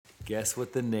Guess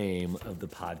what the name of the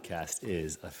podcast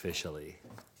is officially?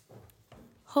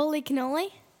 Holy cannoli?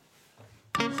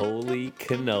 Holy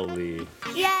Cannoli.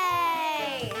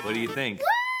 Yay! What do you think?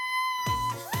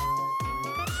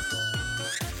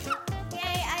 Yay,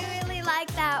 I really like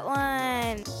that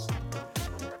one.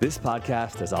 This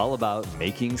podcast is all about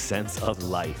making sense of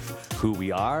life, who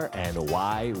we are and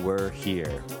why we're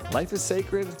here. Life is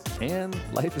sacred and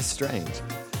life is strange.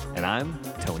 And I'm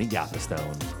Tony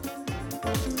Gaffestone.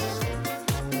 Holy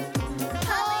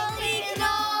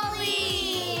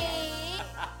cannoli!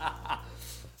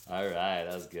 All right,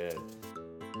 that was good.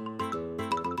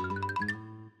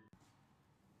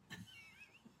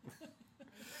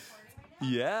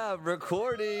 Yeah, I'm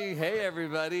recording. Hey,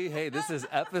 everybody. Hey, this is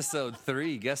episode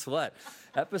 3. Guess what?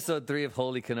 Episode 3 of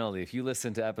Holy Cannoli. If you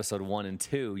listen to episode 1 and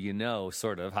 2, you know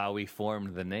sort of how we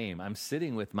formed the name. I'm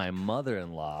sitting with my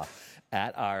mother-in-law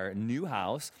at our new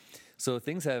house. So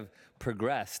things have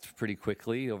progressed pretty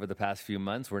quickly over the past few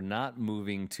months. We're not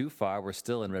moving too far. We're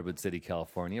still in Redwood City,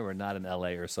 California. We're not in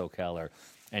LA or SoCal or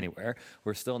anywhere.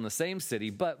 We're still in the same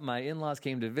city, but my in-laws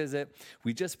came to visit.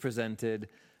 We just presented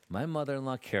my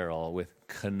mother-in-law, Carol, with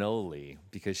cannoli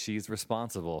because she's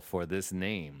responsible for this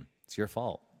name. It's your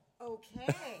fault.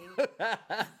 Okay.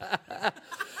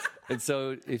 And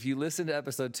so if you listen to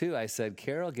episode 2, I said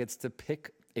Carol gets to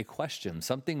pick a question,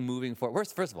 something moving forward.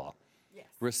 First of all, Yes.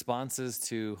 responses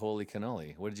to Holy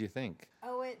Cannoli. What did you think?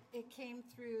 Oh, it came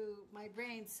through my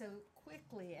brain so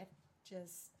quickly.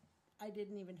 I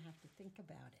didn't even have to think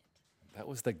about it. That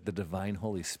was like the divine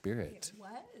Holy Spirit It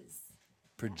was.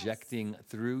 projecting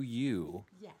through you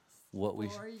Yes. what we...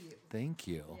 For you. Thank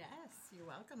you. Yes, you're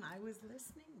welcome. I was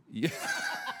listening. Yeah.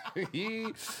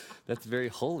 That's very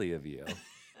holy of you.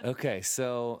 Okay,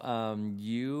 so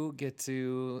you get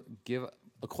to give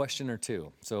a question or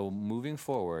two. So moving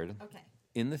forward, Okay.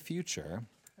 in the future,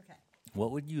 Okay. what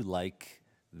would you like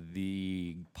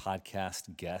the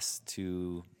podcast guests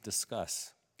to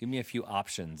discuss? Give me a few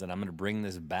options, and I'm going to bring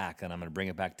this back, and I'm going to bring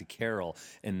it back to Carol,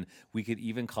 and we could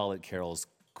even call it Carol's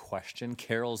question,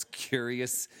 Carol's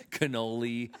curious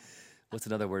cannoli. What's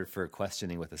another word for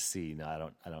questioning with a C? No, I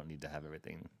don't need to have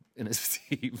everything in a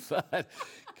C. But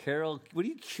Carol, what are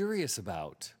you curious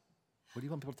about? What do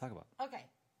you want people to talk about? Okay.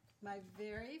 My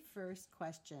very first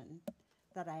question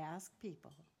that I ask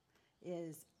people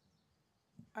is,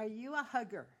 are you a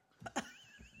hugger?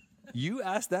 You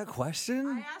asked that question?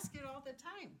 I ask it all the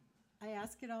time. Tell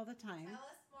us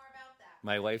more about that.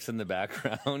 My wife's in the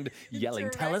background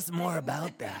yelling, "Tell us more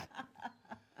about that."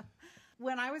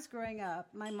 When I was growing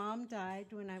up, my mom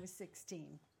died when I was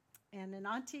 16, and an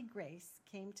Auntie Grace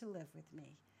came to live with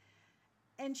me,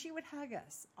 and she would hug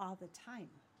us all the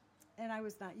time, and I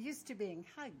was not used to being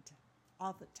hugged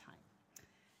all the time,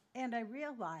 and I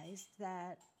realized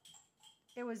that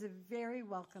it was a very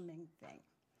welcoming thing,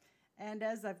 and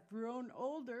as I've grown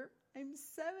older, I'm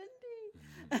 70,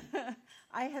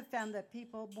 I have found that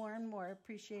people more and more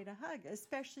appreciate a hug,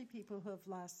 especially people who have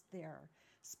lost their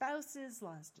spouses,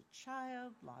 lost a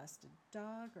child, lost a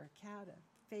dog or a cat, a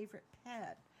favorite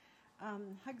pet.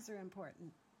 Hugs are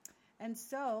important. And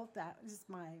so that is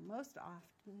my most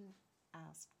often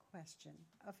asked question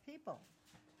of people.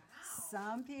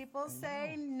 Some people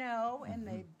say no, and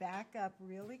they back up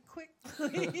really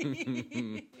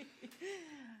quickly.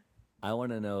 I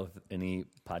want to know if any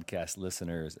podcast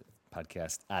listeners,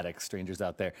 podcast addicts, strangers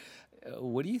out there,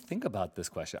 what do you think about this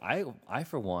question? I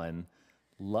for one,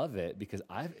 love it because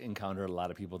I've encountered a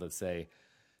lot of people that say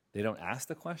they don't ask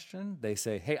the question. They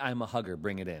say, "Hey, I'm a hugger,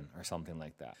 bring it in," or something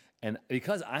like that. And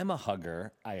because I'm a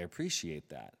hugger, I appreciate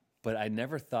that. But I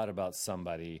never thought about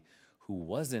somebody who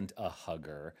wasn't a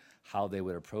hugger, how they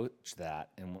would approach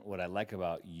that. And what I like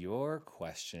about your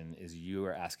question is you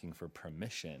are asking for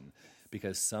permission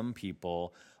because some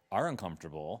people are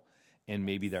uncomfortable and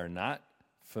maybe they're not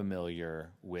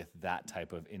familiar with that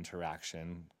type of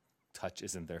interaction. Touch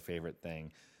isn't their favorite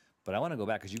thing. But I want to go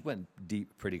back because you went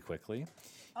deep pretty quickly.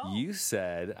 Oh. You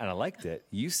said, and I liked it,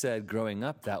 you said growing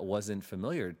up that wasn't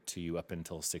familiar to you up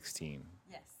until 16.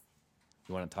 Yes.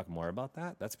 You want to talk more about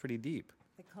that? That's pretty deep.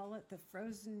 They call it the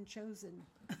frozen chosen.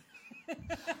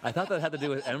 I thought that had to do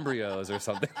with embryos or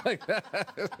something like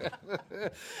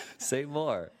that. Say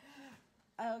more.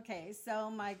 Okay,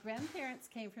 so my grandparents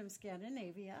came from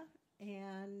Scandinavia,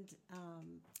 and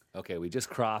Okay, we just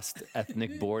crossed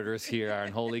ethnic borders here on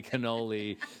Holy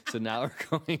Cannoli. So now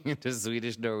we're going into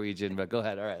Swedish Norwegian, but go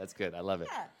ahead. All right, that's good. I love it.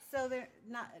 yeah, so they're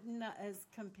not as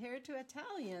compared to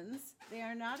Italians, they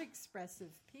are not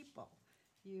expressive people.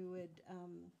 You would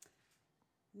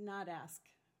not ask,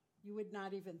 you would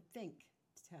not even think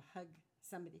to hug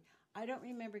somebody. I don't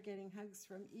remember getting hugs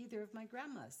from either of my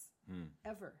grandmas,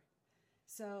 ever.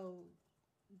 So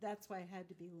that's why it had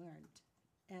to be learned.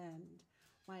 And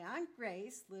my Aunt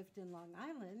Grace lived in Long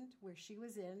Island, where she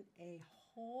was in a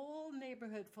whole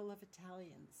neighborhood full of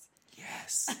Italians.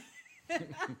 Yes.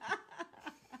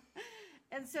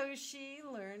 And so she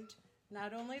learned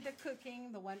not only the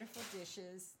cooking, the wonderful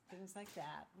dishes, things like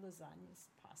that, lasagnas,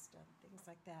 pasta, things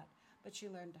like that, but she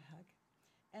learned to hug.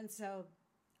 And so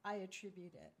I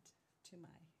attribute it to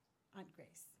my Aunt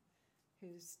Grace,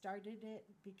 who started it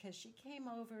because she came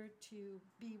over to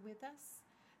be with us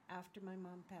after my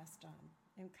mom passed on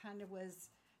and kind of was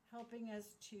helping us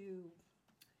to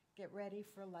get ready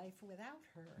for life without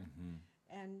her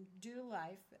and do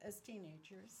life as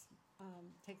teenagers,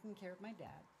 taking care of my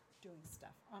dad, doing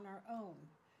stuff on our own.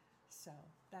 So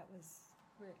that was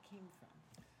where it came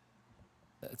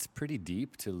from. It's pretty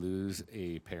deep to lose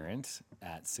a parent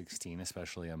at 16,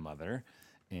 especially a mother.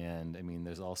 And I mean,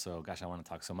 there's also, gosh, I want to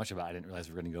talk so much about it. I didn't realize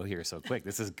we were going to go here so quick.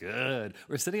 This is good.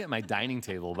 We're sitting at my dining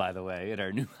table, by the way, at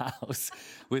our new house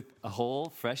with a whole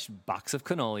fresh box of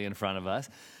cannoli in front of us.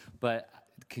 But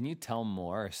can you tell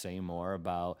more or say more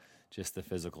about just the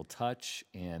physical touch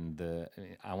and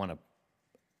I want to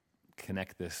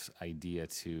connect this idea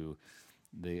to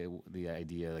the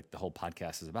idea, like the whole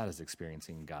podcast is about, is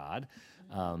experiencing God.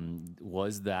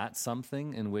 Was that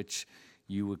something in which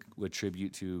you would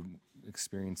attribute to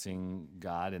experiencing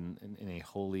God in a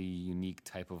wholly unique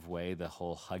type of way, the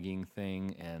whole hugging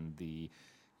thing and the,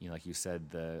 like you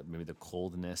said, maybe the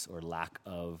coldness or lack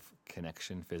of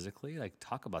connection physically? Like,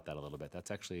 talk about that a little bit. That's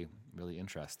actually really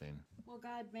interesting. Well,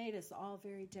 God made us all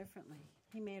very differently.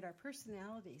 He made our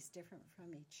personalities different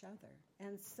from each other.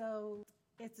 And so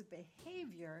it's a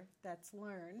behavior that's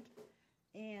learned.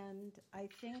 And I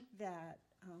think that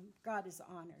God is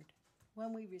honored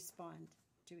when we respond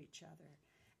to each other.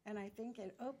 And I think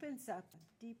it opens up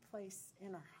a deep place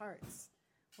in our hearts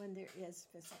when there is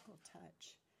physical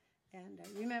touch. And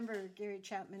I remember Gary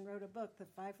Chapman wrote a book, The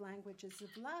 5 Languages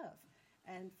of Love,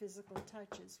 and physical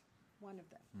touch is one of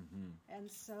them. And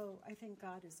so I think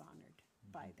God is honored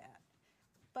by that.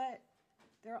 But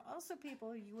there are also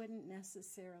people you wouldn't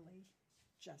necessarily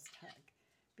just hug,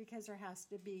 because there has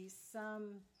to be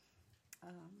some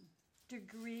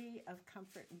degree of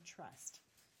comfort and trust.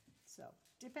 So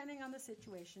depending on the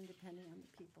situation, depending on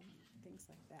the people, things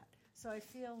like that. So I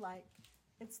feel like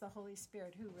it's the Holy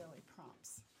Spirit who really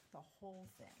prompts the whole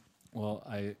thing. Well,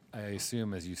 I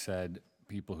assume, as you said,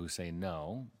 people who say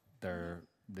no,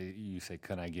 you say,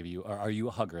 can I give you, or are you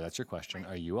a hugger? That's your question.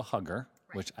 Right. Are you a hugger?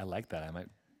 Right. Which I like that. I might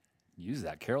use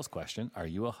that. Carol's question, are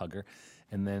you a hugger?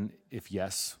 And then if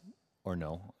yes or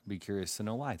no, be curious to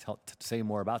know why. Say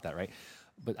more about that, right?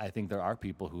 But I think there are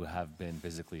people who have been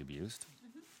physically abused,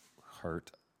 hurt,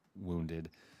 wounded.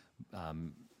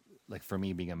 Like for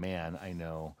me, being a man, I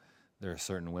know there are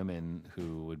certain women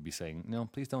who would be saying, no,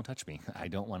 please don't touch me. I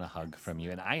don't want a hug from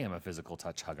you. And I am a physical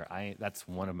touch hugger. That's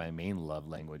one of my main love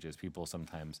languages. People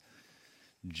sometimes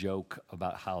joke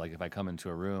about how, like, if I come into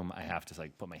a room, I have to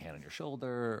like put my hand on your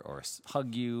shoulder or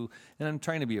hug you. And I'm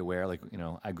trying to be aware, like,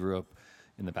 I grew up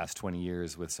in the past 20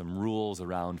 years with some rules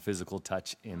around physical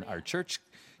touch in our church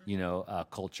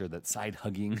culture, that side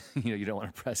hugging, you don't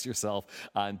want to press yourself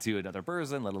onto another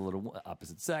person, let alone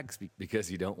opposite sex,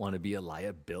 because you don't want to be a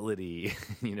liability.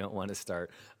 You don't want to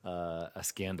start a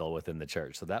scandal within the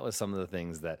church. So that was some of the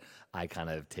things that I kind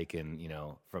of taken,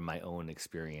 from my own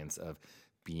experience of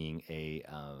being a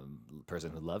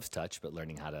person who loves touch, but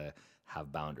learning how to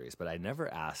have boundaries. But I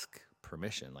never ask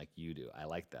permission like you do. I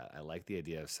like that. I like the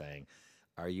idea of saying,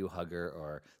 are you a hugger?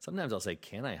 Or sometimes I'll say,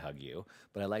 can I hug you?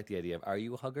 But I like the idea of, are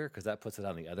you a hugger? Because that puts it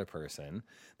on the other person.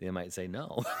 They might say,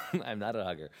 no, I'm not a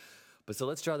hugger. But so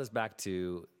let's draw this back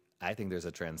to, I think there's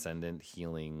a transcendent,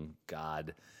 healing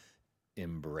God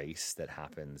embrace that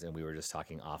happens. And we were just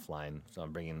talking offline. So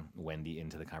I'm bringing Wendy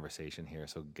into the conversation here.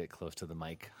 So get close to the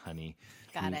mic, honey.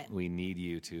 Got it. We need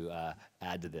you to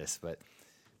add to this. But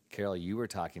Carol, you were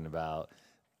talking about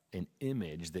an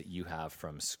image that you have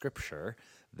from Scripture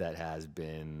that has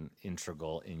been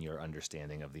integral in your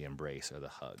understanding of the embrace or the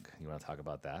hug. You want to talk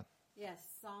about that? Yes,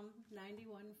 Psalm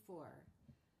 91:4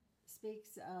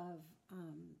 speaks of,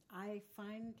 I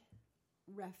find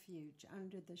refuge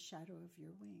under the shadow of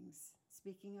your wings.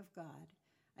 Speaking of God,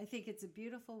 I think it's a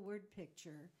beautiful word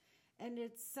picture, and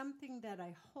it's something that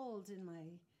I hold in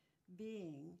my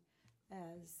being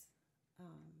as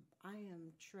I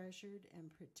am treasured and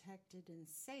protected and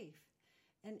safe.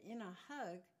 And in a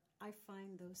hug, I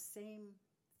find those same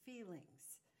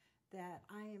feelings that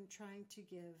I am trying to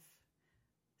give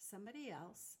somebody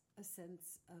else a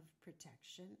sense of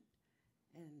protection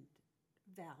and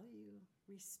value,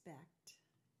 respect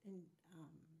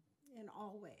in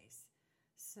all ways.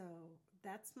 So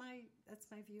that's my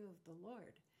view of the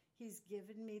Lord. He's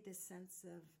given me this sense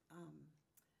of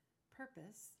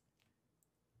purpose,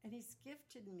 and he's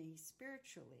gifted me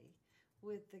spiritually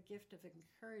with the gift of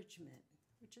encouragement,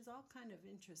 which is all kind of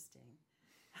interesting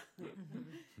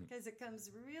because it comes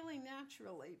really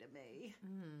naturally to me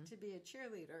to be a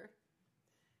cheerleader.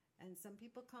 And some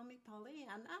people call me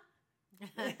Pollyanna.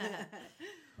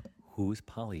 Who's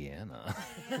Pollyanna?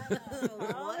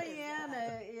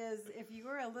 Pollyanna is, if you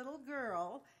were a little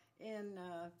girl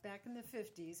back in the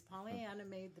 50s, Pollyanna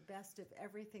made the best of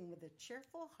everything with a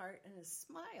cheerful heart and a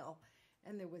smile.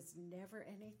 And there was never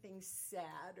anything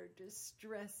sad or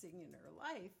distressing in her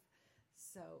life.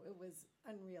 So it was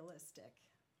unrealistic.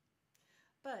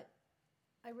 But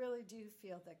I really do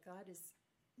feel that God is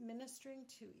ministering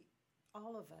to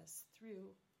all of us through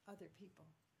other people.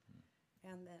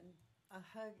 And then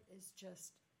a hug is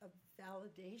just a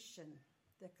validation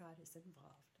that God is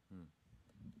involved.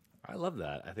 I love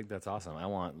that. I think that's awesome. I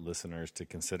want listeners to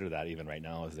consider that even right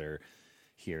now as they're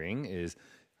hearing is,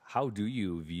 how do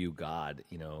you view God?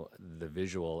 You know, the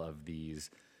visual of these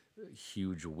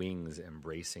huge wings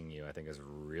embracing you, I think is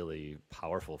really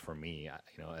powerful for me.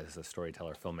 You know, as a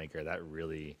storyteller, filmmaker, that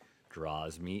really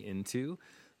draws me into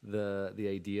the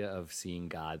idea of seeing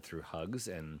God through hugs.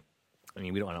 And I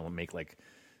mean, we don't want to make like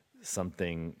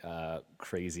something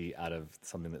crazy out of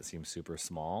something that seems super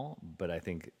small, but I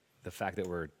think the fact that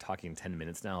we're talking 10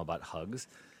 minutes now about hugs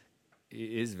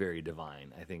is very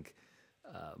divine. I think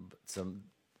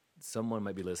someone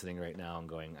might be listening right now and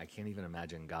going, I can't even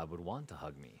imagine God would want to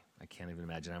hug me. I can't even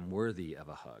imagine I'm worthy of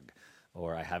a hug.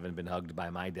 Or I haven't been hugged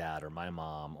by my dad or my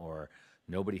mom, or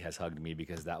nobody has hugged me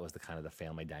because that was the kind of the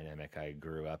family dynamic I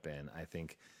grew up in. I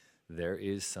think there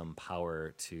is some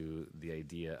power to the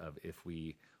idea of if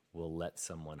we will let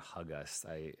someone hug us.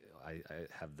 I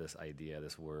have this idea,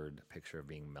 this word picture of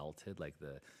being melted, like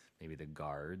maybe the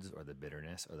guards or the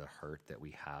bitterness or the hurt that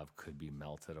we have could be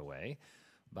melted away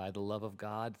by the love of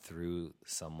God through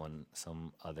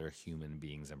some other human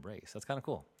being's embrace. That's kind of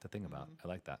cool to think about. I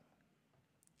like that.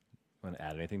 Want to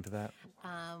add anything to that?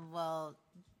 Well,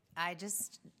 I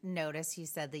just noticed you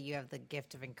said that you have the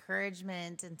gift of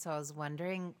encouragement, and so I was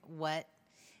wondering what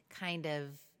kind of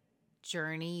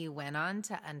journey you went on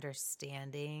to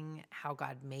understanding how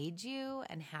God made you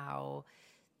and how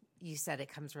you said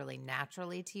it comes really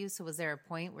naturally to you. So was there a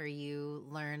point where you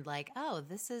learned like, oh,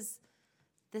 this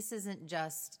isn't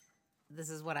just, this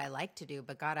is what I like to do,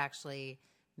 but God actually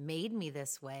made me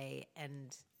this way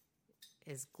and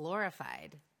is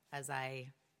glorified as I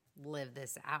live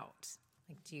this out?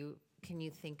 Like, can you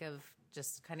think of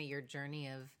just kind of your journey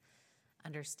of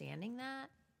understanding that?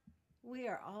 We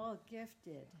are all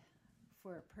gifted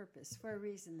for a purpose, for a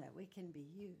reason that we can be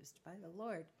used by the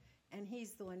Lord, and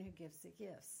he's the one who gives the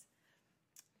gifts.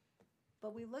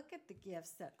 But we look at the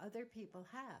gifts that other people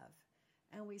have,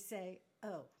 and we say,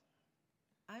 oh,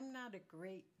 I'm not a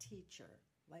great teacher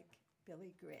like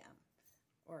Billy Graham,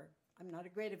 or I'm not a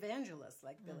great evangelist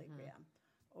like Billy Graham,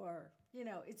 or, you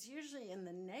know, it's usually in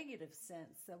the negative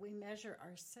sense that we measure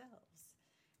ourselves.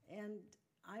 And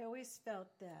I always felt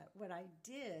that what I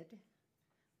did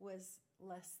was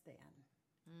less than.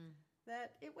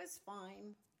 That it was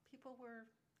fine. People were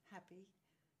happy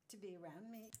to be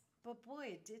around me. But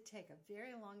boy, it did take a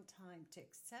very long time to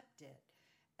accept it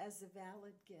as a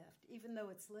valid gift, even though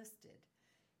it's listed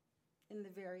in the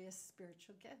various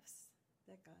spiritual gifts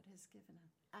that God has given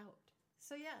out.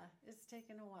 So yeah, it's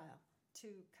taken a while to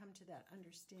come to that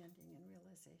understanding and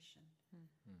realization.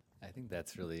 I think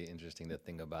that's really interesting to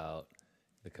think about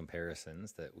the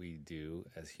comparisons that we do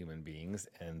as human beings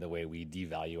and the way we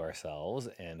devalue ourselves,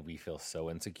 and we feel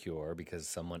so insecure because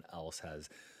someone else has,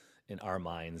 in our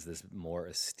minds, this more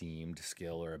esteemed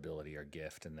skill or ability or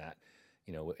gift. And that,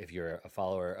 you know, if you're a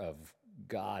follower of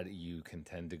God, you can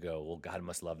tend to go, well, God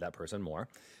must love that person more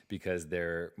because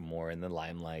they're more in the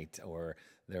limelight or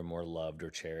they're more loved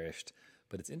or cherished.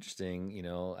 But it's interesting, you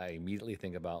know, I immediately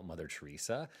think about Mother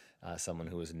Teresa, someone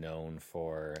who was known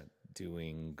for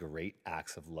doing great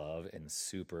acts of love in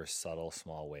super subtle,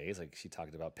 small ways. Like she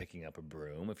talked about picking up a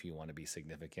broom. If you want to be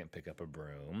significant, pick up a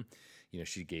broom. You know,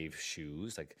 she gave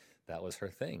shoes. Like that was her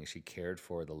thing. She cared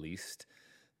for the least,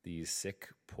 these sick,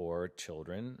 poor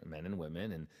children, men and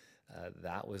women. And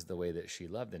that was the way that she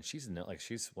loved. And she's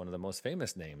one of the most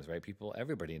famous names, right?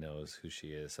 Everybody knows who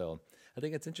she is. So I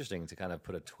think it's interesting to kind of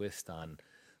put a twist on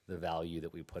the value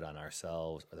that we put on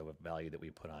ourselves or the value that we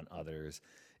put on others.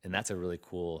 And that's a really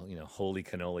cool, you know, holy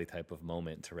cannoli type of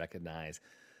moment to recognize.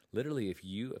 Literally, if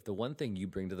the one thing you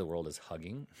bring to the world is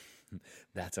hugging,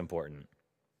 that's important.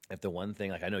 if the one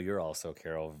thing, like I know you're also,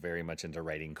 Carol, very much into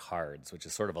writing cards, which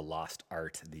is sort of a lost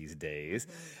art these days.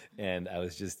 And I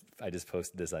just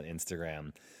posted this on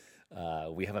Instagram.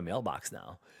 We have a mailbox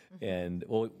now. And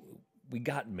well, we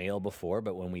got mail before,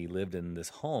 but when we lived in this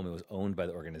home, it was owned by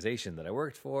the organization that I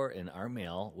worked for, and our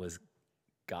mail was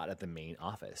got at the main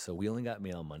office. So we only got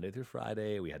mail Monday through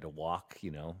Friday. We had to walk,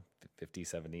 50,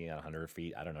 70, 100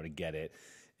 feet, I don't know, to get it.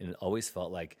 And it always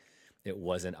felt like it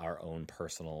wasn't our own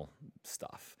personal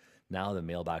stuff. Now the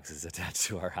mailbox is attached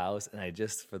to our house. And I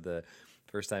just, for the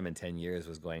first time in 10 years,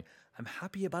 was going, I'm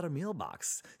happy about a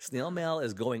mailbox. Snail mail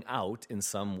is going out in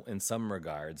some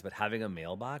regards, but having a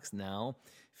mailbox now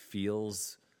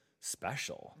feels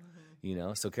special.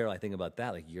 So Carol, I think about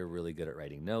that. Like, you're really good at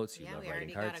writing notes. You love writing cards.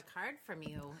 We already got a card from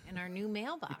you in our new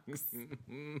mailbox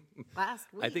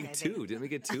last week. I think two. Didn't we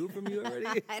get two from you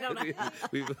already? I don't know.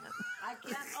 I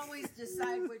can't always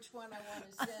decide which one I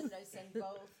want to send. I send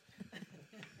both.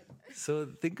 So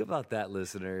think about that,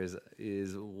 listeners,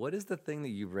 is what is the thing that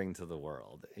you bring to the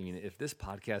world? I mean, if this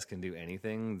podcast can do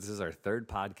anything, this is our third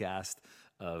podcast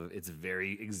of its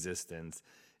very existence.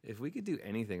 If we could do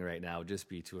anything right now, just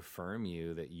be to affirm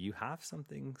you that you have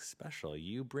something special.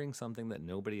 You bring something that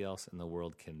nobody else in the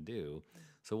world can do.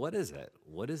 So what is it?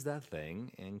 What is that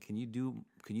thing? And can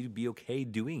you be okay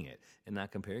doing it and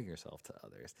not comparing yourself to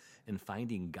others and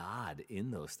finding God in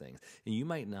those things? And you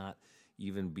might not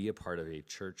even be a part of a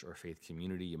church or faith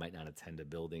community. You might not attend a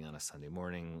building on a Sunday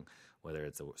morning, whether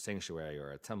it's a sanctuary or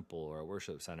a temple or a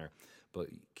worship center. But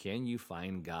can you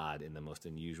find God in the most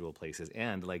unusual places?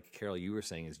 And like Carol, you were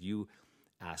saying, is you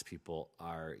ask people,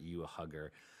 are you a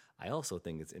hugger? I also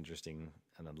think it's interesting,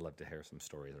 and I'd love to hear some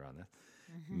stories around this.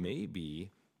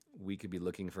 Maybe we could be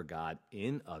looking for God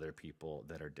in other people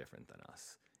that are different than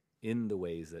us, in the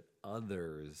ways that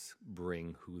others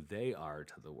bring who they are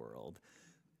to the world,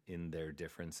 in their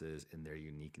differences, in their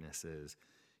uniquenesses.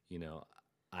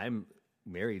 I'm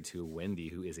married to Wendy,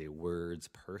 who is a words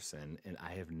person, and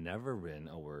I have never been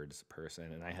a words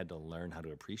person, and I had to learn how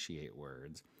to appreciate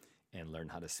words and learn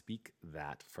how to speak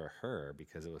that for her,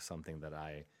 because it was something that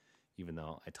even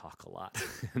though I talk a lot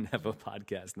and have a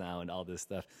podcast now and all this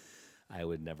stuff, I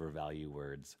would never value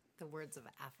words. The words of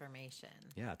affirmation.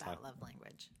 Yeah, that love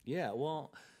language. Yeah,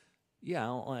 well,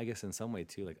 I guess in some way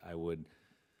too, like I would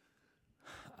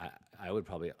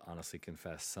probably honestly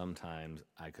confess sometimes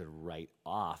I could write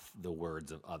off the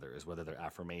words of others, whether they're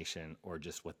affirmation or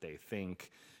just what they think,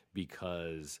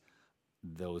 because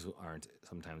those aren't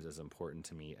sometimes as important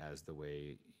to me as the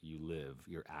way you live,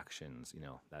 your actions,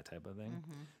 that type of thing.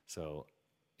 So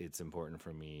it's important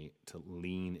for me to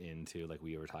lean into, like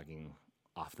we were talking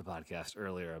off the podcast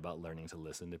earlier, about learning to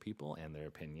listen to people and their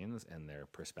opinions and their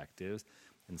perspectives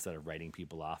instead of writing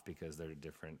people off because they're a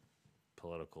different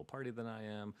political party than I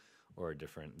am, or a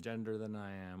different gender than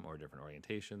I am, or a different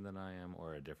orientation than I am,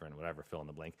 or a different whatever, fill in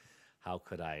the blank. How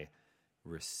could I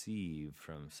receive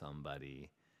from somebody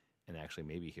and actually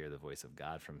maybe hear the voice of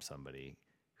God from somebody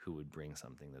who would bring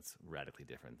something that's radically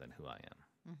different than who I am?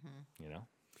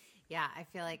 Yeah, I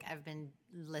feel like I've been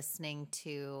listening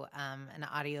to an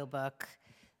audiobook,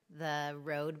 The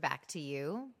Road Back to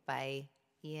You by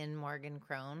Ian Morgan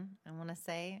Crone, I want to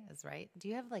say is right. Do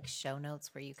you have like show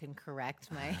notes where you can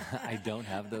correct my? I don't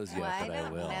have those yet, but I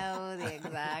will. I don't know the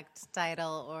exact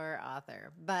title or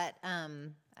author, but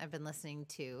I've been listening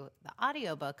to the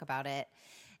audiobook about it,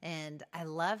 and I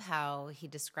love how he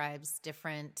describes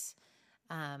different,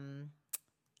 I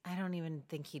don't even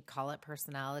think he'd call it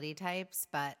personality types,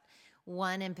 but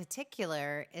one in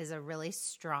particular is a really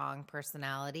strong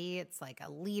personality. It's like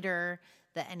a leader,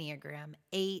 the Enneagram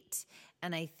 8.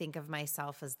 And I think of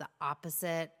myself as the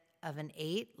opposite of an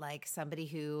 8, like somebody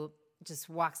who just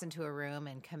walks into a room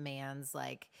and commands,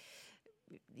 like,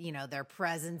 their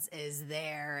presence is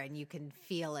there and you can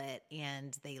feel it,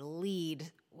 and they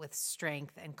lead with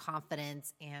strength and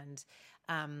confidence, and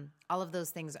all of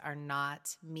those things are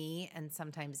not me, and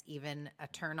sometimes even a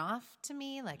turnoff to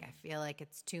me. Like, I feel like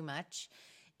it's too much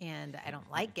and I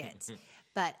don't like it.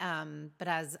 But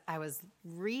as I was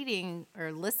reading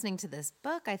or listening to this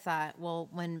book, I thought, well,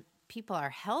 when people are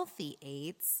healthy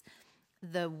 8s,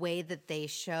 the way that they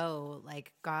show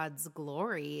like God's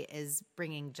glory is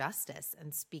bringing justice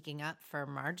and speaking up for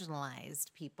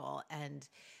marginalized people and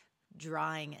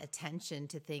drawing attention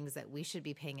to things that we should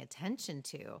be paying attention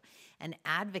to and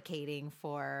advocating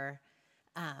for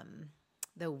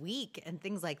the weak and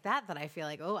things like that I feel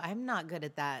like, oh, I'm not good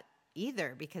at that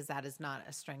either, because that is not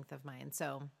a strength of mine.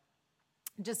 So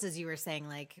just as you were saying,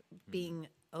 like being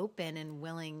open and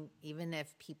willing, even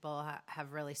if people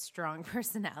have really strong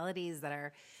personalities that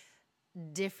are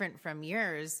different from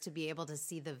yours to be able to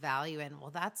see the value in,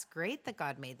 well, that's great that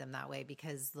God made them that way,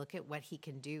 because look at what he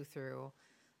can do through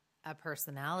a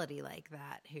personality like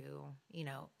that who,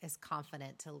 is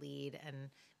confident to lead and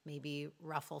maybe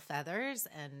ruffle feathers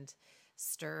and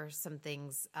stir some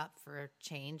things up for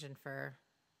change and for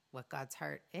what God's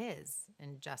heart is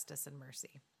in justice and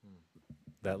mercy.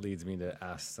 That leads me to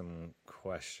ask some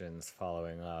questions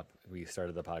following up. We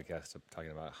started the podcast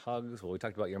talking about hugs. Well, we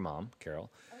talked about your mom,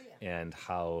 Carol, and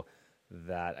how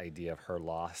that idea of her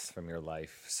loss from your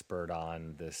life spurred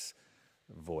on this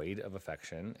void of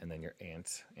affection. And then your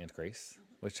Aunt Grace,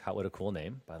 what a cool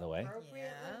name, by the way.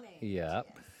 Yeah.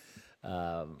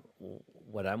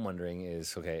 What I'm wondering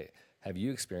is, okay, have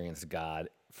you experienced God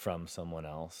from someone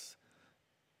else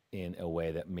in a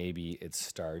way that maybe it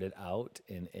started out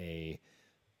in a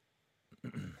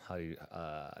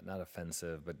not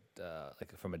offensive, but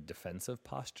like from a defensive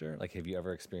posture? Like, have you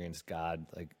ever experienced God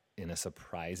like in a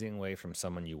surprising way from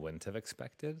someone you wouldn't have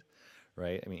expected?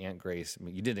 Right? I mean, Aunt Grace,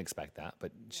 you didn't expect that,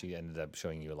 but she ended up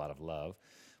showing you a lot of love.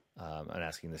 I'm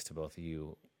asking this to both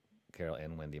you, Carol,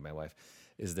 and Wendy, my wife.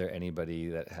 Is there anybody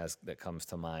that comes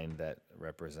to mind that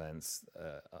represents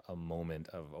a moment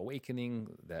of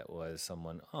awakening that was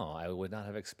someone, I would not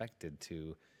have expected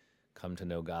to come to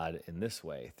know God in this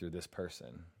way through this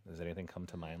person? Does anything come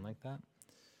to mind like that?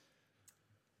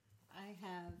 I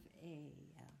have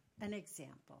an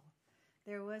example.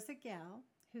 There was a gal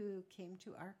who came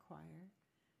to our choir,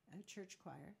 a church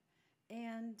choir,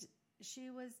 and she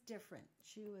was different.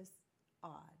 She was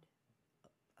odd.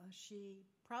 She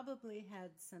probably had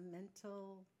some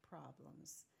mental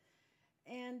problems,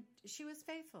 and she was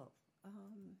faithful.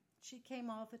 She came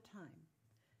all the time,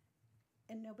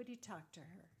 and nobody talked to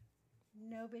her.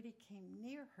 Nobody came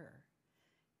near her.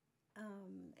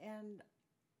 And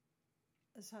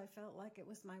so I felt like it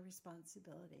was my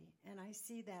responsibility, and I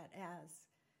see that as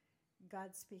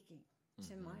God speaking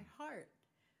to my heart.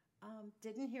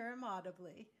 Didn't hear him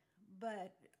audibly,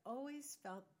 but always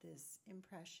felt this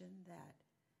impression that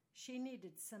she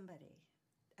needed somebody,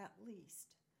 at least,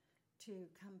 to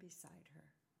come beside her.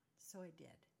 So I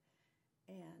did.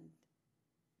 And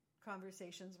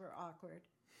conversations were awkward.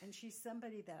 And she's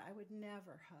somebody that I would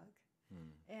never hug.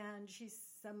 And she's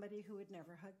somebody who would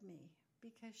never hug me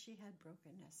because she had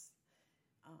brokenness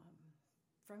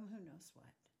from who knows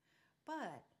what.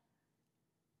 But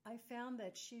I found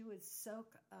that she would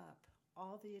soak up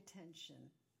all the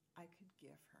attention I could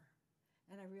give her.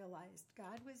 And I realized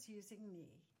God was using me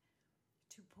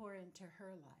to pour into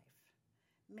her life.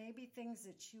 Maybe things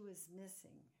that she was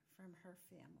missing from her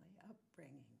family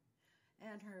upbringing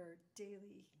and her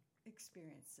daily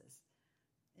experiences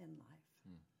in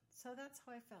life. So that's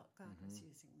how I felt God was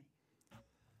using me.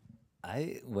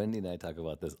 Wendy and I talk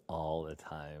about this all the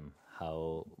time,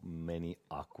 how many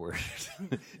awkward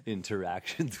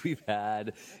interactions we've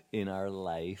had in our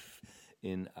life,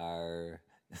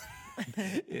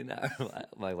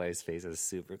 my wife's face is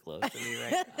super close to me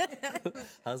right now.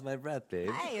 How's my breath,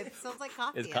 babe? Hey, it smells like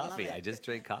coffee. It's coffee. I just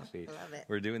drank coffee. I love it.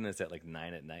 We're doing this at like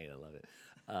 9 at night. I love it.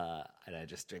 And I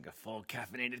just drank a full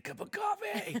caffeinated cup of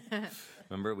coffee.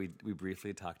 Remember, we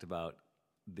briefly talked about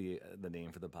the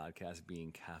name for the podcast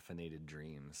being Caffeinated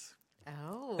Dreams.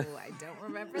 Oh, I don't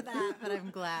remember that, but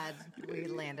I'm glad we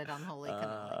landed on Holy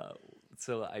Cannoli.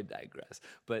 So I digress.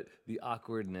 But the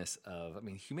awkwardness of,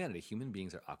 humanity, human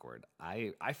beings are awkward.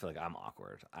 I feel like I'm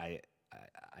awkward. I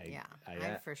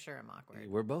for sure am awkward.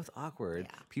 We're both awkward.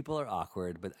 Yeah. People are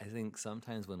awkward, but I think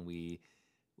sometimes when we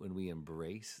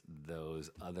embrace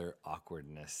those other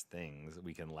awkwardness things,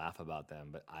 we can laugh about them.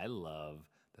 But I love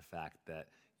the fact that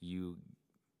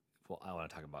I want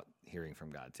to talk about hearing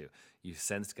from God too. You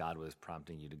sensed God was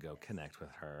prompting you to go connect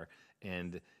with her,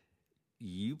 and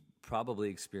you probably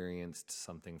experienced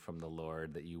something from the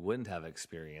Lord that you wouldn't have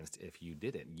experienced if you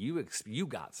didn't. You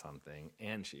got something,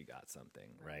 and she got something,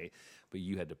 right? But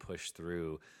you had to push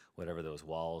through whatever those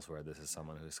walls were. This is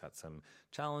someone who's got some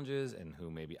challenges and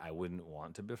who maybe I wouldn't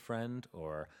want to befriend,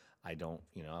 or I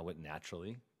wouldn't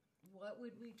naturally. What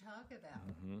would we talk about?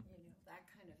 That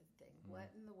kind of a thing.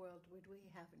 What in the world would we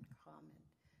have in common?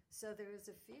 So there was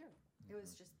a fear. It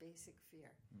was just basic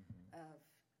fear of,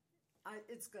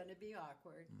 it's going to be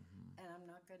awkward, and I'm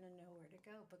not going to know where to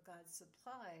go. But God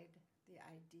supplied the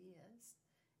ideas,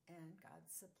 and God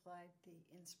supplied the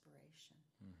inspiration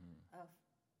of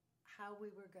how we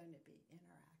were going to be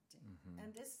interacting.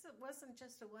 And this wasn't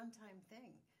just a one-time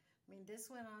thing.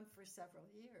 This went on for several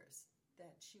years,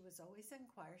 that she was always in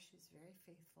choir. She was very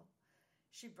faithful.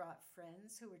 She brought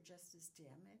friends who were just as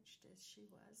damaged as she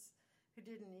was, who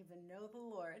didn't even know the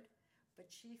Lord,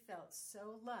 but she felt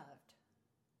so loved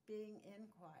being in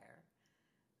choir.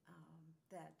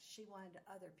 that she wanted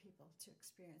other people to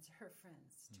experience, her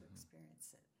friends to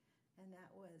experience it. And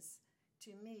that was,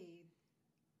 to me,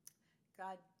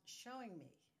 God showing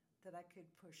me that I could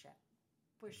push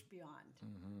beyond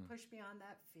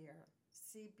that fear,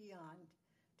 see beyond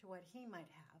to what He might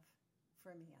have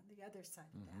for me on the other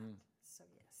side of that. So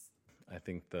yes, I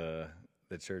think the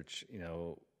church,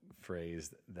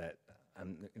 phrase that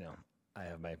I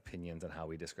have my opinions on how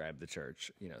we describe the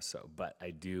church, but I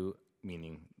do,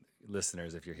 meaning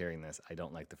listeners, if you're hearing this, I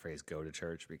don't like the phrase "go to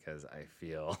church" because I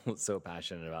feel so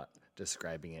passionate about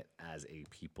describing it as a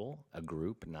people, a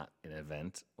group, not an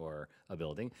event or a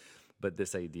building. But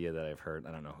this idea that I've heard,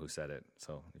 I don't know who said it,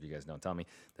 so if you guys don't tell me,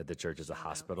 that the church is a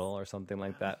hospital or something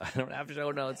like that. I don't have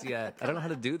show notes yet. I don't know how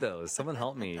to do those. Someone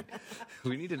help me.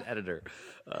 We need an editor.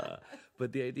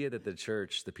 But the idea that the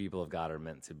church, the people of God, are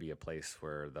meant to be a place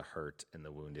where the hurt and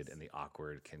the wounded and the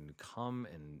awkward can come,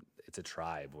 and it's a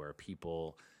tribe where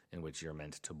people in which you're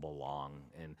meant to belong.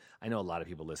 And I know a lot of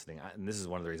people listening, and this is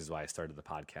one of the reasons why I started the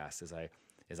podcast,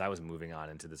 as I was moving on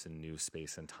into this new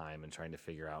space and time and trying to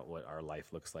figure out what our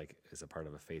life looks like as a part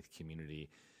of a faith community.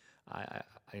 I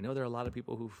know there are a lot of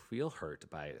people who feel hurt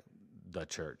by the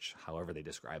church, however they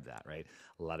describe that, right?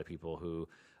 A lot of people who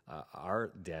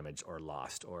are damaged or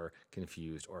lost or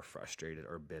confused or frustrated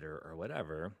or bitter or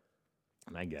whatever.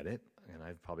 And I get it. And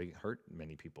I've probably hurt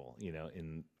many people,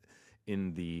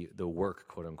 in the work,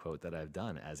 quote unquote, that I've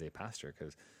done as a pastor,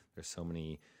 because there's so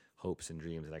many hopes and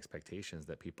dreams and expectations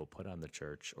that people put on the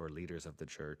church or leaders of the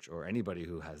church or anybody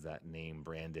who has that name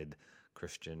branded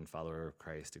Christian, follower of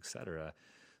Christ, etc.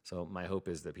 So my hope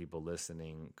is that people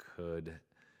listening could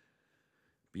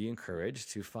be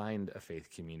encouraged to find a faith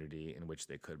community in which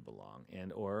they could belong,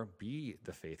 and or be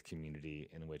the faith community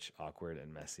in which awkward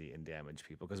and messy and damaged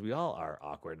people, because we all are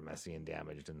awkward, messy, and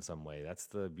damaged in some way. That's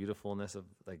the beautifulness of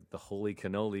like the holy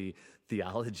cannoli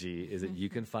theology, is that you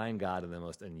can find God in the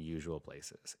most unusual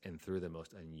places and through the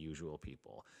most unusual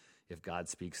people. If God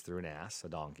speaks through an ass, a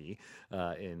donkey,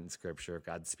 in Scripture, if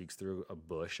God speaks through a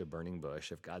bush, a burning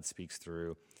bush, if God speaks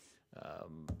through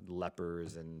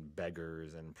lepers and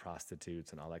beggars and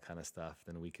prostitutes and all that kind of stuff,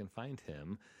 then we can find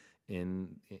Him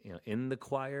in the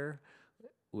choir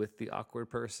with the awkward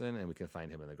person, and we can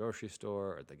find Him in the grocery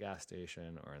store or at the gas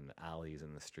station or in the alleys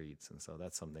and the streets. And so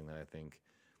that's something that I think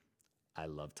I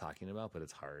love talking about, but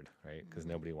it's hard, right? Because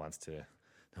nobody wants to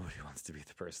be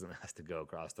the person that has to go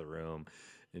across the room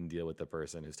and deal with the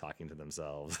person who's talking to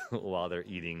themselves while they're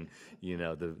eating,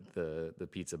 the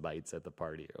pizza bites at the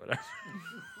party or whatever.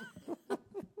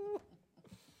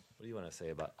 What do you want to say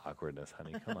about awkwardness,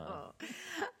 honey? Come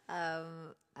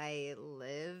on. I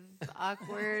live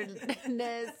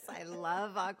awkwardness. I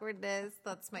love awkwardness.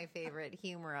 That's my favorite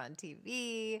humor on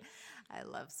TV. I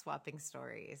love swapping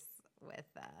stories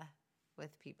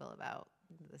with people about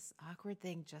this awkward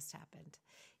thing just happened.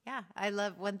 Yeah,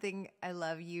 one thing I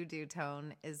love you do,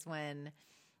 Tone, is when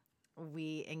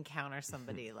we encounter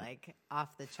somebody like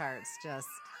off the charts, just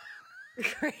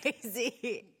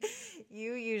crazy.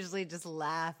 You usually just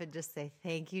laugh and just say,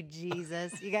 "Thank you,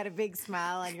 Jesus." You got a big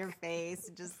smile on your face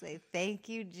and just say, "Thank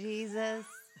you, Jesus."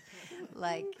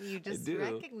 Like you just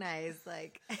recognize,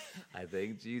 like I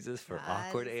thank Jesus for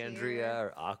awkward Andrea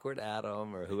or awkward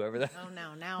Adam or whoever that. Oh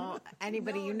no! Now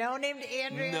anybody named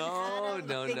Andrea? No,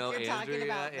 you're talking Andrea,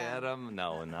 about them. Adam.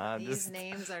 No, not These just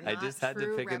names are not I just had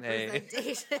to pick an A.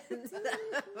 representations.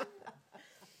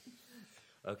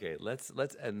 Okay, let's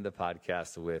end the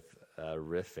podcast with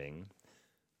riffing.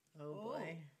 Oh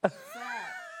boy.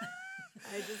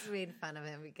 I just made fun of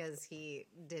him because he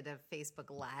did a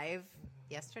Facebook Live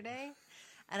yesterday,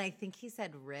 and I think he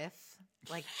said riff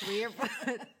like three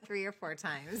or four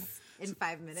times in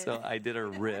 5 minutes. So I did a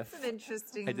riff. That's an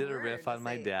interesting I did a word riff to on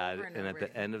my say dad, over and and at over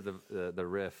the end of the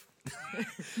riff,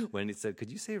 when he said,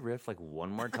 "Could you say riff like one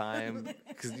more time?"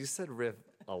 Because you said riff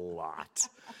a lot.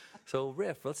 So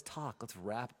riff, let's talk. Let's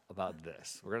rap about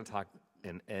this. We're going to talk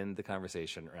and end the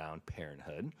conversation around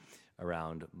parenthood,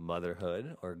 around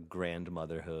motherhood or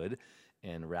grandmotherhood,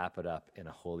 and wrap it up in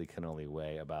a holy cannoli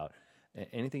way about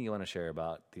anything you want to share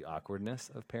about the awkwardness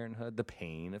of parenthood, the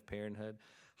pain of parenthood,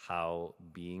 how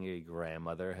being a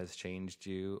grandmother has changed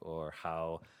you, or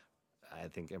how I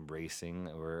think embracing,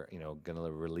 we're going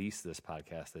to release this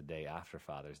podcast the day after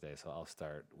Father's Day. So I'll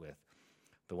start with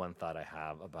the one thought I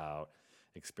have about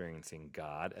experiencing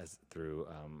God as through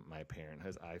my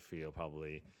parenthood. I feel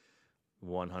probably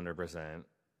 100%,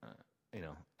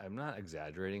 I'm not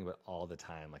exaggerating, but all the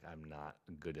time, like I'm not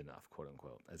good enough, quote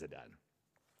unquote, as a dad.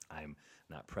 I'm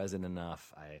not present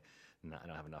enough. I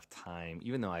don't have enough time,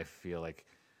 even though I feel like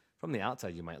from the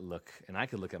outside, you might look, and I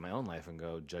could look at my own life and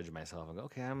judge myself and go,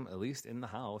 okay, I'm at least in the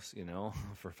house,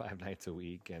 for 5 nights a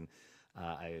week. And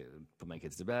I put my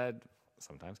kids to bed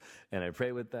sometimes, and I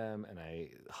pray with them and I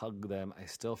hug them. I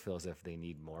still feel as if they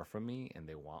need more from me and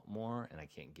they want more, and I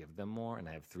can't give them more. And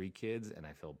I have 3 kids and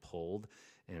I feel pulled.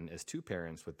 And as 2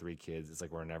 parents with 3 kids, it's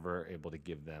like we're never able to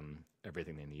give them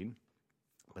everything they need.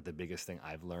 But the biggest thing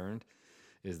I've learned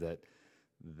is that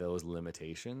those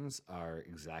limitations are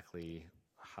exactly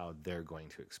how they're going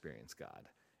to experience God.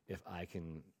 If I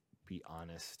can be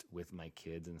honest with my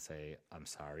kids and say, I'm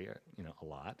sorry, a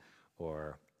lot,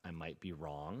 or I might be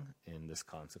wrong in this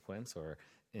consequence or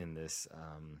in this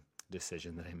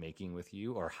decision that I'm making with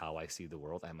you, or how I see the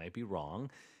world. I might be wrong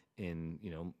in,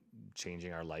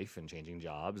 changing our life and changing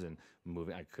jobs and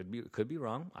moving. I could be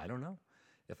wrong. I don't know.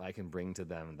 If I can bring to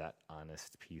them that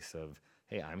honest piece of,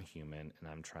 hey, I'm human and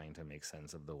I'm trying to make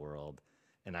sense of the world,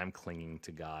 and I'm clinging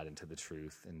to God and to the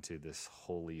truth and to this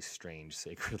holy, strange,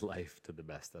 sacred life to the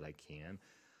best that I can.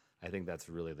 I think that's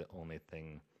really the only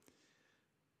thing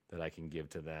that I can give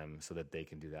to them so that they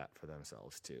can do that for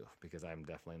themselves too, because I'm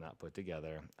definitely not put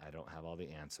together. I don't have all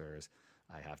the answers.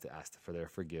 I have to ask for their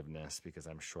forgiveness because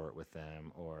I'm short with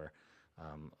them, or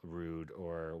rude,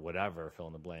 or whatever, fill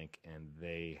in the blank, and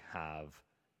they have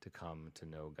to come to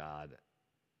know God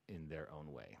in their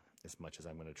own way. As much as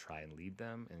I'm going to try and lead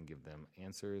them and give them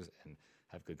answers and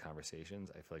have good conversations,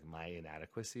 I feel like my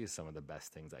inadequacy is some of the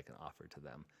best things I can offer to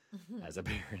them as a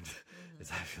parent.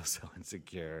 Is I feel so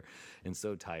insecure and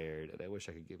so tired, and I wish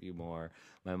I could give you more.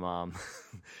 My mom,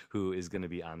 who is going to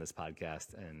be on this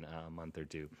podcast in a month or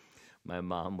 2, my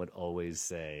mom would always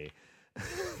say,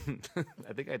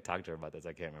 I think I talked to her about this,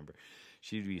 I can't remember.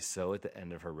 She'd be so at the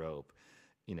end of her rope,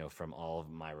 from all of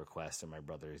my requests and my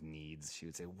brother's needs. She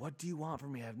would say, what do you want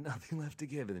from me? I have nothing left to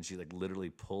give. And then she'd literally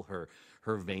pull her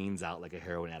veins out like a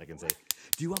heroin addict and say,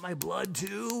 do you want my blood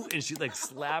too? And she'd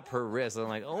slap her wrist. And I'm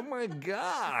like, oh my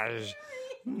gosh,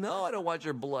 no, I don't want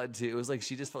your blood too. It was like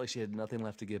she just felt like she had nothing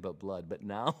left to give but blood. But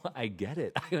now I get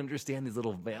it. I understand these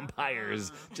little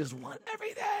vampires just want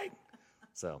everything.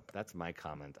 So that's my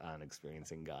comment on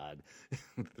experiencing God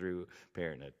through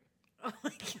parenthood. Oh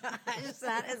my gosh,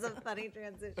 that is a funny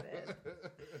transition.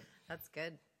 That's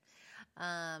good.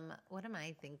 What am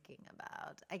I thinking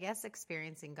about? I guess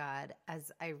experiencing God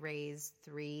as I raise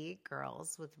 3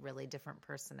 girls with really different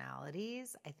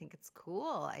personalities. I think it's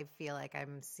cool. I feel like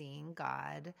I'm seeing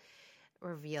God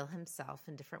reveal himself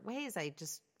in different ways. I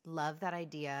just love that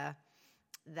idea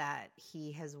that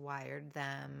he has wired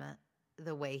them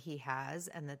the way he has,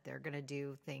 and that they're going to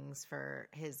do things for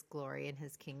his glory and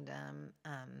his kingdom,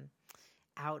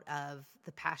 out of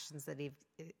the passions that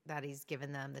he's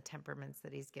given them, the temperaments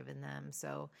that he's given them.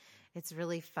 So it's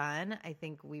really fun. I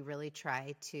think we really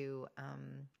try to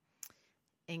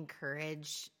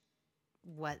encourage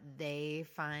what they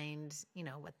find,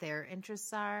 what their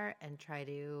interests are, and try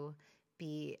to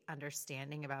be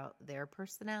understanding about their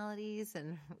personalities,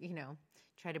 and,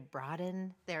 try to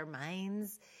broaden their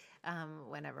minds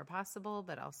whenever possible,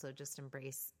 but also just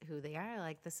embrace who they are.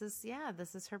 Like, this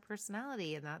is her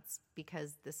personality, and that's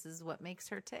because this is what makes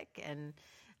her tick. And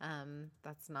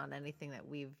that's not anything that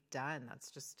we've done.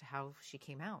 That's just how she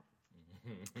came out.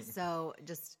 So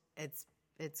just,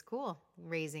 it's cool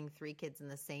raising 3 kids in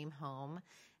the same home,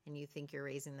 and you think you're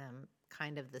raising them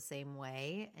kind of the same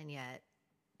way, and yet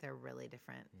they're really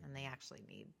different, and they actually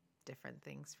need different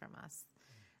things from us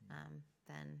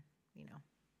than,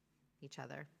 each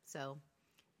other. So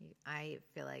I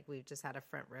feel like we've just had a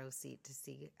front row seat to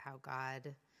see how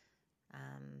God,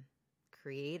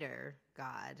 Creator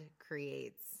God,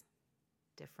 creates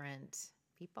different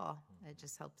people. It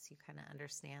just helps you kind of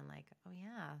understand, like, oh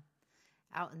yeah,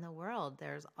 out in the world,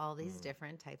 there's all these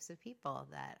different types of people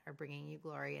that are bringing you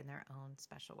glory in their own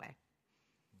special way.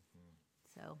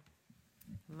 So,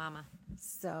 Mama.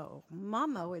 So,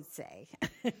 Mama would say,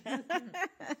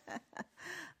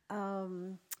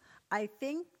 I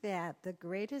think that the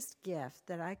greatest gift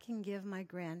that I can give my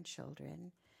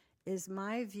grandchildren is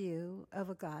my view of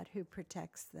a God who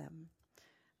protects them.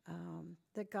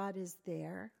 That God is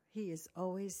there. He is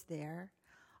always there.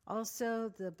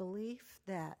 Also, the belief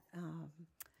that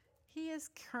he is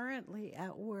currently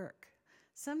at work.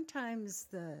 Sometimes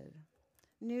the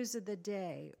news of the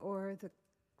day or the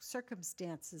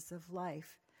circumstances of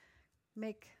life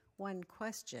make one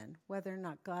question whether or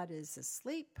not God is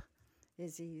asleep.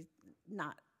 Is he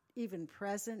not even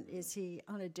present? Is he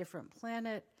on a different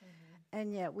planet?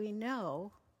 And yet we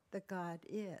know that God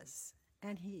is,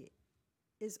 and he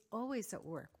is always at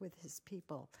work with his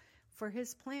people for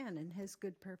his plan and his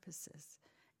good purposes.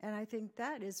 And I think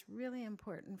that is really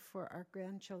important for our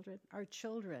grandchildren, our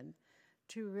children,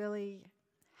 to really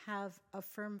have a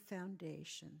firm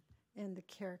foundation in the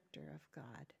character of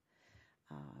God.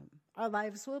 Our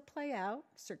lives will play out.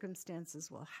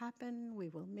 Circumstances will happen. We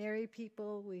will marry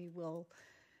people. We will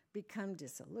become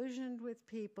disillusioned with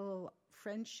people.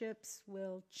 Friendships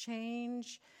will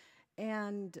change.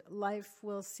 And life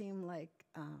will seem like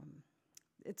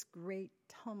it's great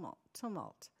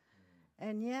tumult.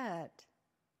 And yet,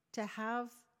 to have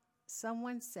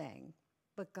someone saying,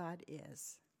 but God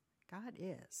is. God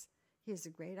is. He is a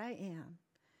great I am.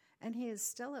 And he is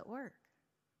still at work,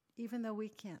 even though we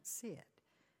can't see it.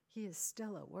 He is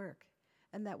still at work,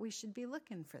 and that we should be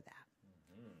looking for that.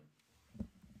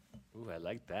 Ooh, I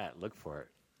like that. Look for it.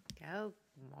 Go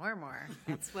more.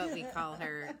 That's what we call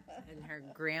her in her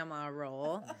grandma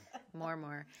role.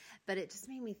 More. But it just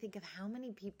made me think of how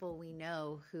many people we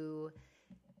know who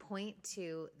point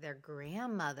to their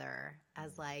grandmother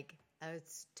as like a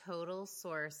total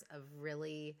source of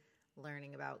really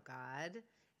learning about God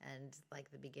and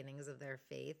like the beginnings of their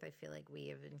faith. I feel like we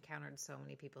have encountered so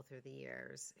many people through the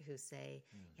years who say,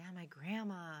 yeah, my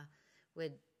grandma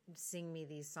would sing me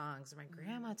these songs. Or my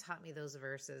grandma taught me those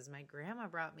verses. My grandma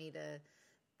brought me to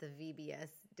the VBS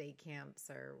day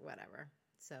camps or whatever.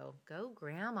 So go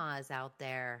grandmas out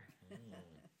there.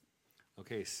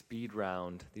 Okay, speed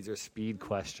round. These are speed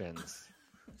questions.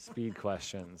 Speed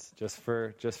questions. Just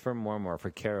for more for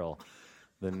Carol,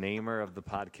 the namer of the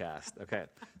podcast. Okay,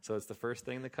 so it's the first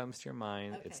thing that comes to your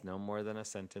mind. Okay. It's no more than a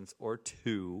sentence or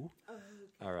two. Oh, okay.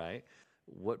 All right.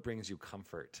 What brings you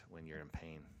comfort when you're in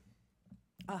pain?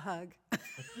 A hug.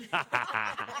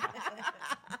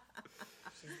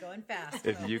 She's going fast.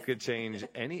 If you could change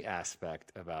any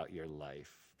aspect about your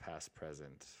life, past,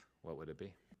 present, what would it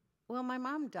be? Well, my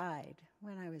mom died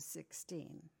when I was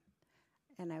 16,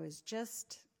 and I was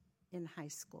just in high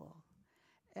school.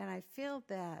 And I feel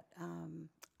that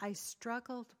I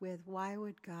struggled with why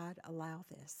would God allow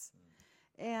this?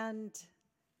 And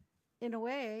in a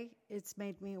way, it's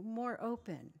made me more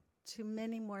open to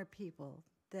many more people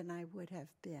than I would have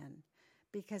been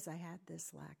because I had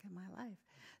this lack in my life.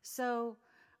 So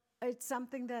it's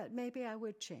something that maybe I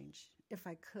would change if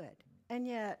I could. And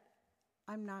yet,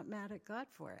 I'm not mad at God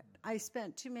for it. I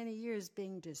spent too many years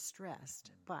being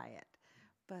distressed by it,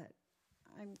 but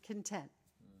I'm content.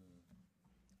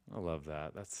 I love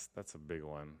that. That's a big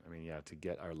one. I mean, yeah, to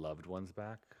get our loved ones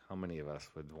back. How many of us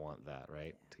would want that,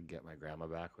 right? To get my grandma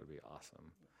back would be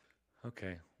awesome.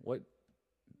 Okay, what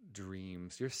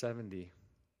dreams? You're 70.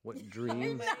 What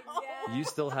dreams? You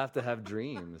still have to have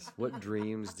dreams. What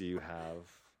dreams do you have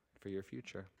for your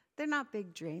future? They're not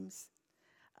big dreams.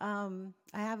 I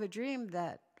have a dream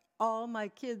that all my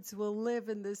kids will live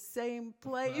in the same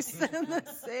place in the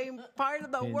same part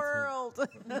of the world.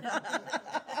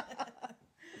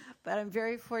 But I'm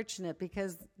very fortunate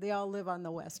because they all live on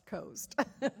the West Coast.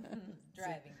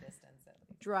 Driving distance, at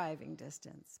least. Driving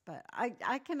distance. But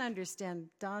I can understand.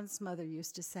 Don's mother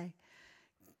used to say,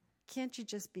 can't you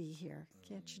just be here?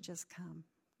 Can't you just come?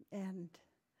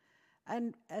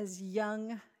 And as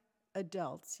young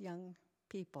adults, young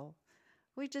people,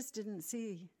 we just didn't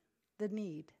see the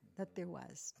need that there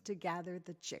was to gather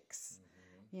the chicks,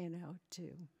 to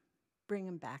bring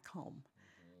them back home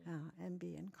and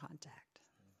be in contact.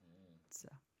 So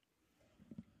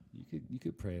you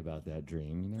could pray about that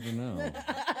dream. You never know.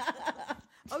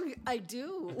 Oh, I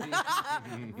do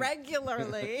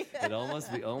regularly.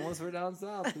 We almost were down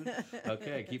south.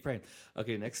 Okay, keep praying.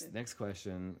 Okay, next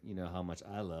question. You know how much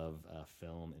I love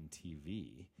film and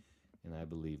TV, and I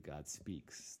believe God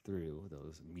speaks through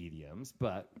those mediums.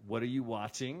 But what are you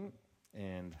watching,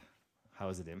 and how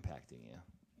is it impacting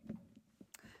you?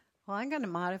 Well, I'm going to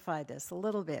modify this a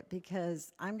little bit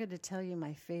because I'm going to tell you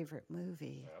my favorite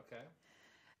movie. Okay.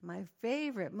 My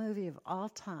favorite movie of all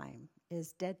time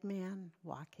is Dead Man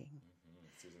Walking.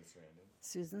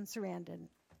 Susan Sarandon.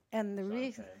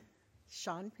 And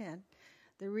Sean Penn.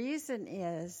 The reason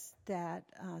is that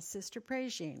Sister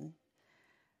Prejean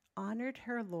honored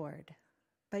her Lord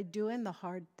by doing the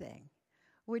hard thing,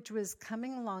 which was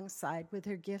coming alongside with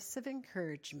her gifts of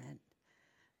encouragement,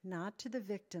 not to the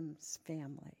victim's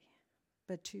family,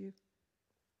 but to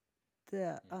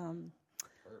the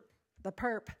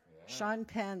perp, Sean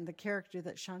Penn, the character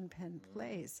that Sean Penn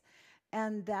plays.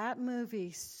 And that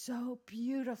movie so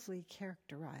beautifully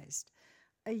characterized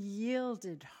a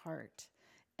yielded heart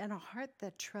and a heart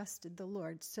that trusted the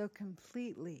Lord so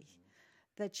completely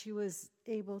that she was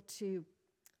able to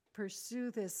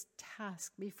pursue this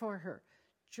task before her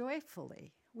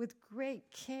joyfully, with great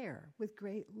care, with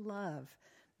great love,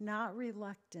 not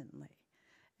reluctantly.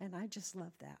 And I just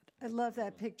love that. I love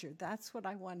that picture. That's what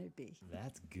I want to be.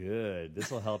 That's good.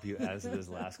 This will help you answer this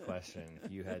last question.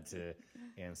 If you had to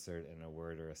answer it in a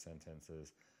word or a sentence,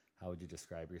 how would you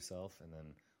describe yourself? And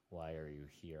then why are you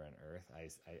here on earth? I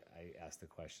asked the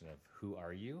question of who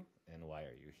are you and why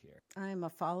are you here? I'm a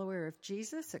follower of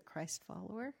Jesus, a Christ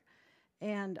follower,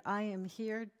 and I am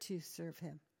here to serve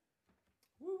him.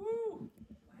 Woo-woo!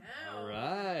 Wow. All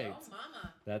right. Oh,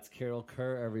 mama. That's Carol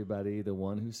Kerr, everybody, the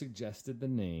one who suggested the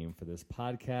name for this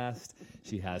podcast.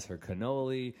 She has her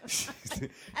cannoli.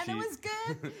 And it was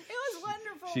good. It was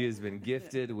wonderful. She has been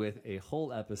gifted with a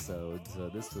whole episode, so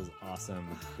this was awesome.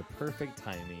 The perfect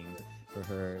timing for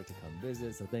her to come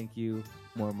visit. So thank you,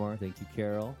 Mormor. Thank you,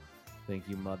 Carol. Thank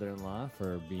you, mother-in-law,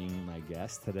 for being my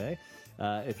guest today.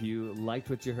 If you liked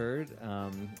what you heard,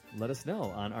 let us know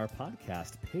on our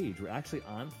podcast page. We're actually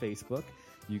on Facebook.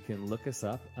 You can look us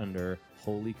up under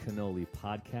Holy Cannoli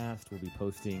Podcast. We'll be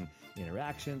posting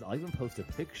interactions. I'll even post a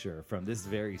picture from this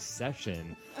very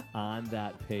session on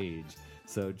that page.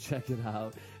 So check it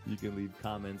out. You can leave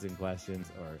comments and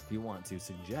questions, or if you want to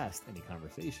suggest any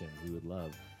conversations, we would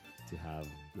love to have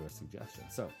your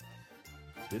suggestions. So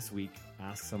this week,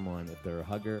 ask someone if they're a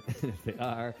hugger. And if they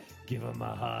are, give them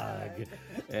a hug.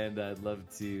 And I'd love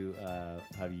to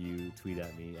have you tweet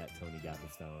at me at Tony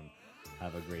Gaffestone.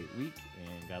 Have a great week,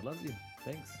 and God loves you.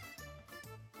 Thanks.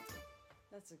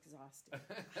 That's exhausting.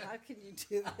 How can you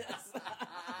do this?